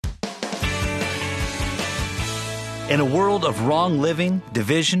In a world of wrong living,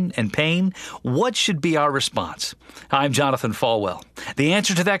 division, and pain, what should be our response? I'm Jonathan Falwell. The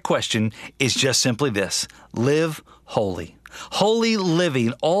answer to that question is just simply this: live holy. Holy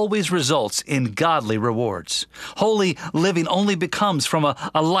living always results in godly rewards. Holy living only becomes from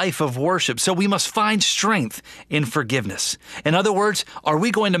a life of worship, so we must find strength in forgiveness. In other words, are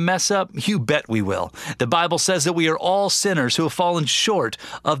we going to mess up? You bet we will. The Bible says that we are all sinners who have fallen short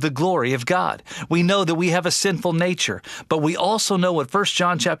of the glory of God. We know that we have a sinful nature, but we also know what 1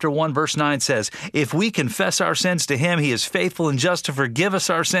 John chapter 1 verse 9 says: if we confess our sins to Him, He is faithful and just to forgive us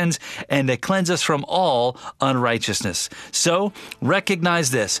our sins and to cleanse us from all unrighteousness. So, recognize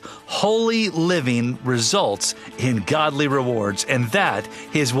this: holy living results in godly rewards, and that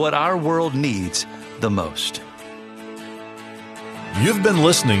is what our world needs the most. You've been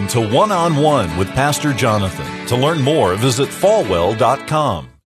listening to One on One with Pastor Jonathan. To learn more, visit falwell.com.